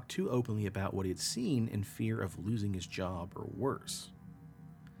scared to talk too openly about what he had seen in fear of losing his job or worse.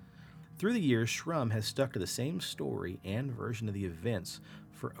 Through the years, Shrum has stuck to the same story and version of the events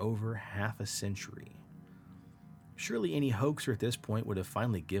for over half a century. Surely any hoaxer at this point would have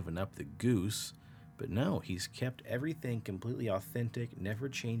finally given up the goose, but no, he's kept everything completely authentic, never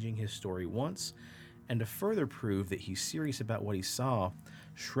changing his story once, and to further prove that he's serious about what he saw,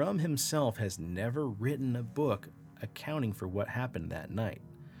 Shrum himself has never written a book accounting for what happened that night.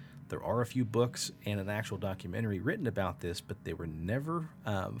 There are a few books and an actual documentary written about this, but they were never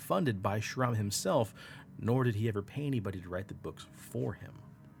funded by Shrum himself, nor did he ever pay anybody to write the books for him.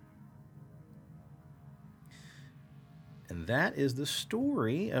 And that is the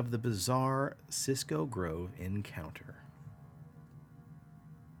story of the bizarre Cisco Grove encounter.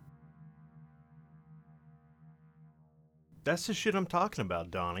 That's the shit I'm talking about,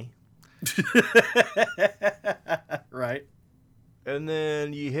 Donnie. Right. And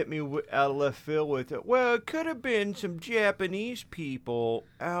then you hit me out of left field with it. Well, it could have been some Japanese people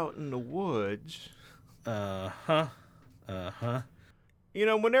out in the woods. Uh-huh. You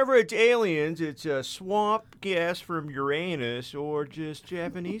know, whenever it's aliens, it's a swamp gas from Uranus or just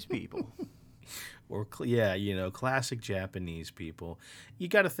Japanese people. Or, classic Japanese people. You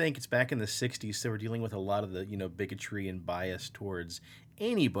got to think it's back in the 60s, so we're dealing with a lot of the, bigotry and bias towards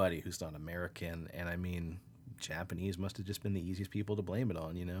anybody who's not American. And I mean, Japanese must have just been the easiest people to blame it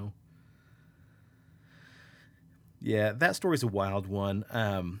on, Yeah, that story's a wild one.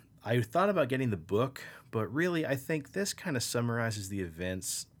 I thought about getting the book, but really, I think this kind of summarizes the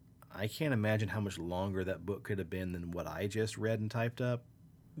events. I can't imagine how much longer that book could have been than what I just read and typed up.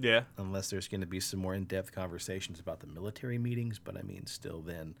 Yeah. Unless there's going to be some more in-depth conversations about the military meetings, but I mean, still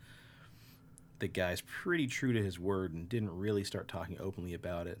then, the guy's pretty true to his word and didn't really start talking openly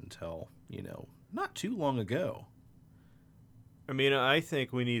about it until, not too long ago. I mean, I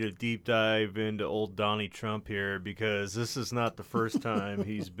think we need a deep dive into old Donnie Trump here because this is not the first time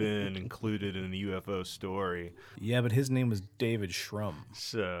he's been included in a UFO story. Yeah, but his name was David Shrum.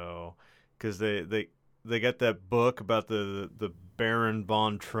 So, because they got that book about the Baron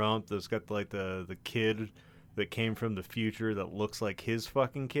von Trump that's got like the kid that came from the future that looks like his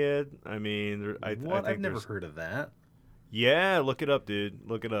fucking kid. I mean, I think I've never heard of that. Yeah, look it up, dude.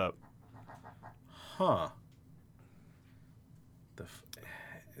 Look it up. Huh.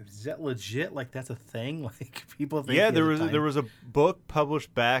 Is that legit? Like, that's a thing? Like, people think... Yeah, there was a book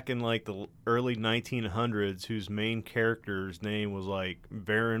published back in like the early 1900s whose main character's name was like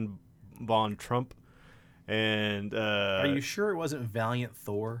Baron von Trump. And are you sure it wasn't Valiant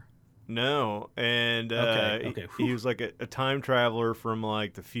Thor? No, and okay. He was like a time traveler from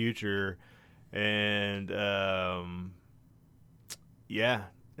like the future, and yeah.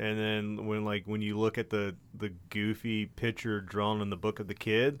 And then when you look at the goofy picture drawn in the book of the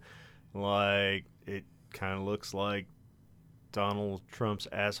kid, like it kind of looks like Donald Trump's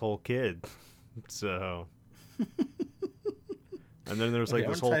asshole kid. So, and then there's like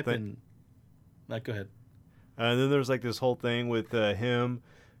this whole thing. Go ahead. And then there's like this whole thing with him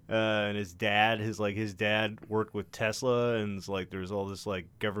and his dad. His dad worked with Tesla, and it's like there's all this like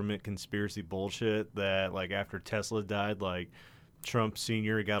government conspiracy bullshit that like after Tesla died, like Trump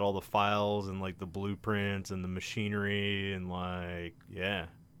Sr. got all the files and like the blueprints and the machinery and like, yeah.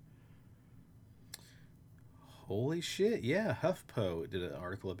 Holy shit, yeah. HuffPo did an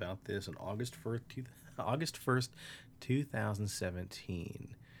article about this on August 1st,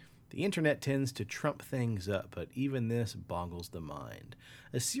 2017. The internet tends to trump things up, but even this boggles the mind.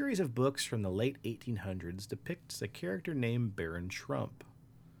 A series of books from the late 1800s depicts a character named Baron Trump.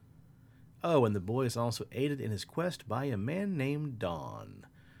 Oh, and the boy is also aided in his quest by a man named Don.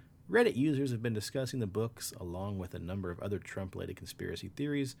 Reddit users have been discussing the books along with a number of other Trump-related conspiracy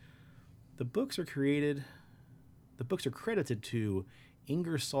theories. The books are credited to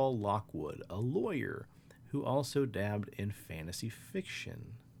Ingersoll Lockwood, a lawyer who also dabbed in fantasy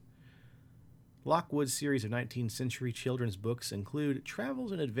fiction. Lockwood's series of 19th century children's books include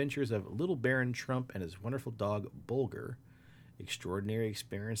Travels and Adventures of Little Baron Trump and His Wonderful Dog Bulger, Extraordinary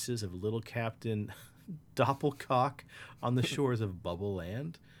Experiences of Little Captain Doppelcock on the Shores of Bubble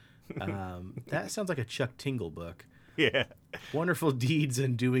Land. That sounds like a Chuck Tingle book. Yeah. Wonderful Deeds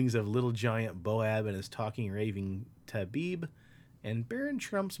and Doings of Little Giant Boab and His Talking Raving Tabib, and Baron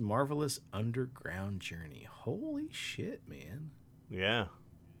Trump's Marvelous Underground Journey. Holy shit, man. Yeah.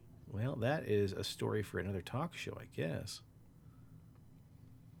 Well, that is a story for another talk show, I guess.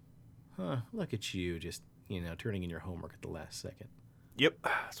 Huh, look at you, just, turning in your homework at the last second. Yep,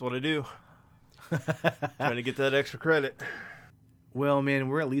 that's what I do. Trying to get that extra credit. Well, man,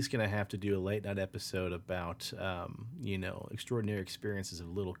 we're at least going to have to do a late night episode about, extraordinary experiences of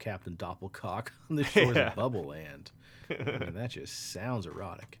little Captain Doppelcock on the shores of Bubble Land. I mean, that just sounds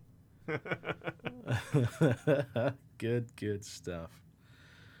erotic. Good stuff.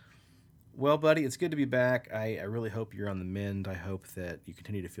 Well, buddy, it's good to be back. I really hope you're on the mend. I hope that you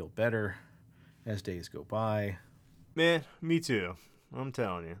continue to feel better as days go by. Man, me too. I'm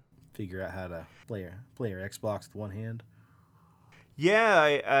telling you. Figure out how to play your Xbox with one hand.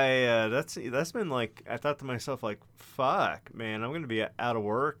 Yeah, I that's been like, I thought to myself, like, fuck, man, I'm gonna be out of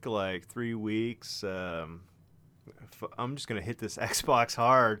work like 3 weeks. I'm just gonna hit this Xbox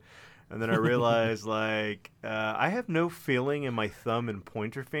hard, and then I realized like I have no feeling in my thumb and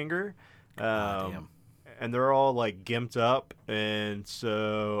pointer finger. Damn. And they're all like gimped up, and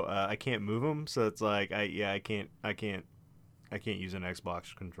so I can't move them. So it's like I can't use an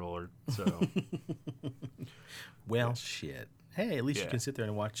Xbox controller. So well, yeah. Shit. Hey, at least you can sit there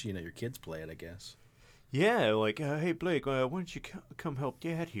and watch your kids play it, I guess. Yeah, like hey Blake, why don't you come help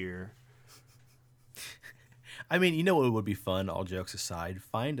Dad here? I mean, you know what would be fun, all jokes aside?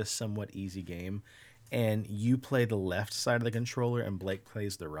 Find a somewhat easy game, and you play the left side of the controller, and Blake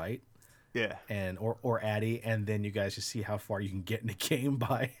plays the right. Yeah. And or Addy, and then you guys just see how far you can get in a game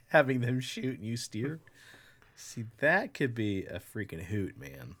by having them shoot and you steer. See, that could be a freaking hoot,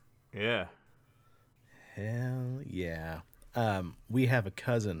 man. Yeah. Hell yeah. We have a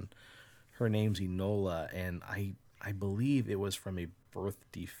cousin. Her name's Enola, and I believe it was from a birth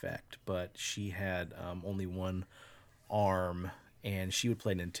defect, but she had only one arm, and she would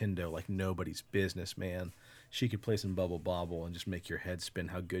play Nintendo like nobody's business, man. She could play some Bubble Bobble and just make your head spin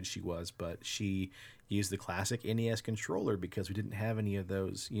how good she was, but she used the classic NES controller because we didn't have any of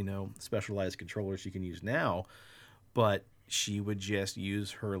those, specialized controllers you can use now. But she would just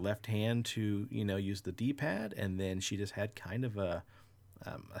use her left hand to, use the D-pad, and then she just had kind of a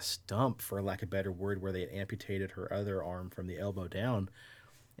stump, for lack of a better word, where they had amputated her other arm from the elbow down.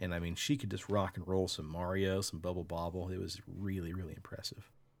 And, I mean, she could just rock and roll some Mario, some Bubble Bobble. It was really, really impressive.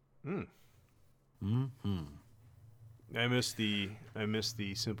 Mm-hmm. I miss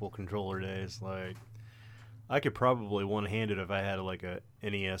the simple controller days. Like, I could probably one-hand it if I had like a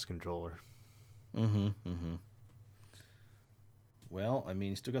NES controller. Mm-hmm. Well, I mean,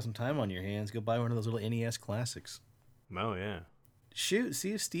 you still got some time on your hands. Go buy one of those little NES classics. Oh yeah. Shoot,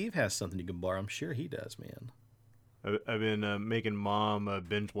 see if Steve has something you can borrow. I'm sure he does, man. I've been making Mom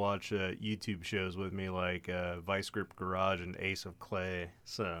binge watch YouTube shows with me, like Vice Grip Garage and Ace of Clay.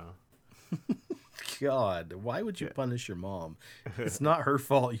 So. God, why would you punish your mom? It's not her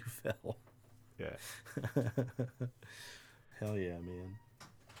fault you fell. Yeah. Hell yeah, man.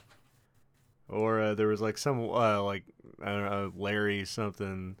 Or there was like some like, I don't know, Larry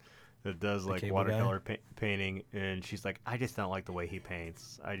something that does like watercolor painting, and she's like, I just don't like the way he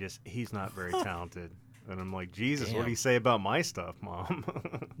paints. He's not very talented. And I'm like, Jesus, Damn. What do you say about my stuff, Mom?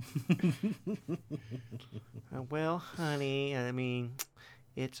 Well, honey, I mean,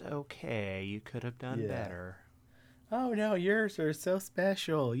 it's okay. You could have done better. Oh, no, yours are so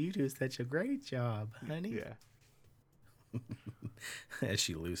special. You do such a great job, honey. Yeah. As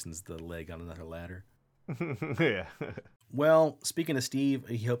she loosens the leg on another ladder. Yeah. Well, speaking of Steve,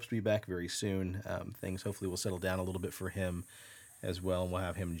 he hopes to be back very soon. Things hopefully will settle down a little bit for him as well, and we'll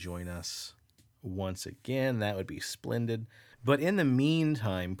have him join us once again. That would be splendid. But in the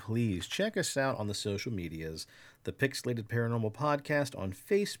meantime, please check us out on the social medias. The Pixelated Paranormal Podcast on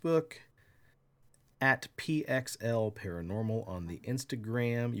Facebook, at PXL Paranormal on the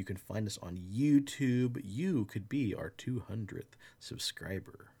Instagram. You can find us on YouTube. You could be our 200th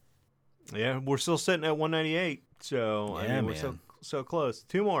subscriber. Yeah, we're still sitting at 198. So, Yeah, I mean, we're so close.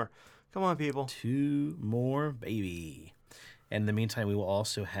 2 more. Come on, people. 2 more, baby. And in the meantime, we will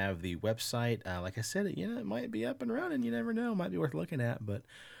also have the website. Like I said, it might be up and running. You never know. It might be worth looking at. But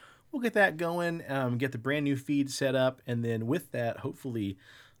we'll get that going, get the brand new feed set up. And then with that, hopefully,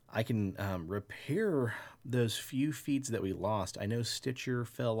 I can repair those few feeds that we lost. I know Stitcher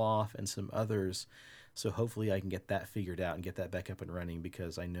fell off and some others. So hopefully I can get that figured out and get that back up and running,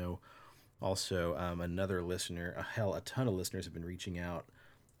 because I know also another listener, a ton of listeners have been reaching out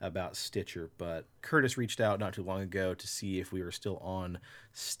about Stitcher, but Curtis reached out not too long ago to see if we were still on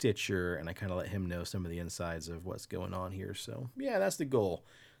Stitcher, and I kind of let him know some of the insides of what's going on here. So yeah, that's the goal.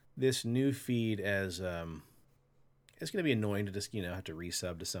 This new feed, as it's going to be annoying to just have to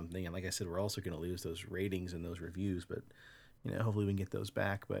resub to something, and like I said, we're also going to lose those ratings and those reviews, but hopefully we can get those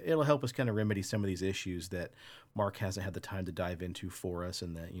back. But it'll help us kind of remedy some of these issues that Mark hasn't had the time to dive into for us,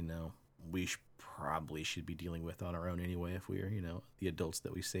 and that we probably should be dealing with on our own anyway, if we're, the adults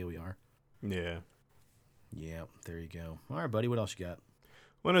that we say we are. Yeah. Yeah, there you go. All right, buddy, what else you got?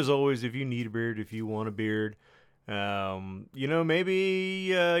 Well, as always, if you need a beard, if you want a beard, maybe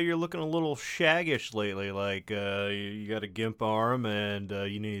you're looking a little shaggish lately, like you got a gimp arm and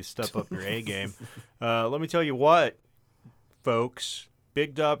you need to step up your A game. Let me tell you what, folks,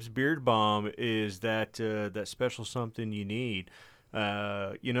 Big Dob's Beard Balm is that special something you need.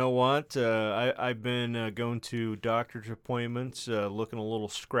 You know what? I've been going to doctor's appointments, looking a little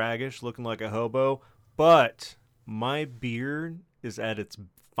scraggish, looking like a hobo, but my beard is at its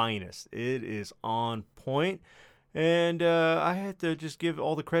finest. It is on point, and I had to just give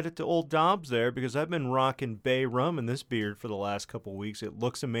all the credit to old Dobbs there, because I've been rocking Bay rum in this beard for the last couple weeks. It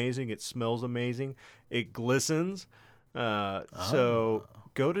looks amazing. It smells amazing. It glistens. So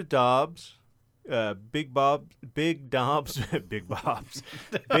go to Dobbs.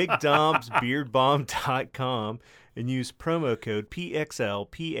 BigDomsBeardBalm.com and use promo code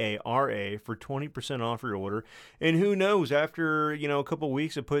PXLPARA for 20% off your order. And who knows, after a couple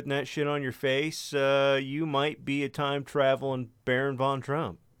weeks of putting that shit on your face, you might be a time traveling Baron von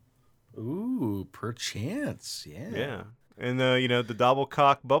Trump. Ooh, perchance, yeah. Yeah, and the double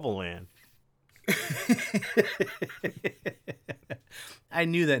cock bubble land. I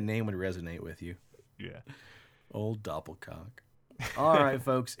knew that name would resonate with you. Yeah. Old Doppelcock. All right,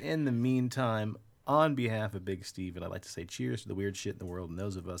 folks. In the meantime, on behalf of Big Steven, I'd like to say cheers to the weird shit in the world and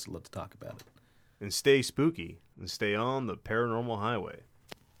those of us who love to talk about it. And stay spooky and stay on the paranormal highway.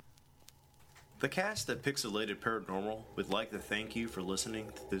 The cast at Pixelated Paranormal would like to thank you for listening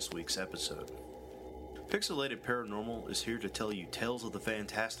to this week's episode. Pixelated Paranormal is here to tell you tales of the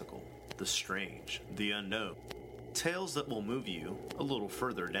fantastical, the strange, the unknown. Tales that will move you a little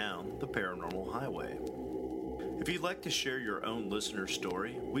further down the paranormal highway. If you'd like to share your own listener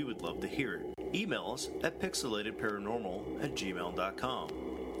story, we would love to hear it. Email us at pixelatedparanormal@gmail.com.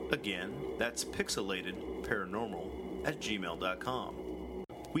 Again, that's pixelatedparanormal@gmail.com.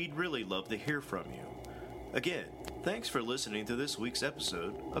 We'd really love to hear from you. Again, thanks for listening to this week's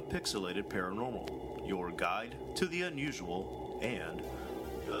episode of Pixelated Paranormal, your guide to the unusual and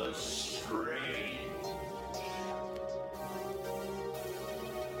the strange.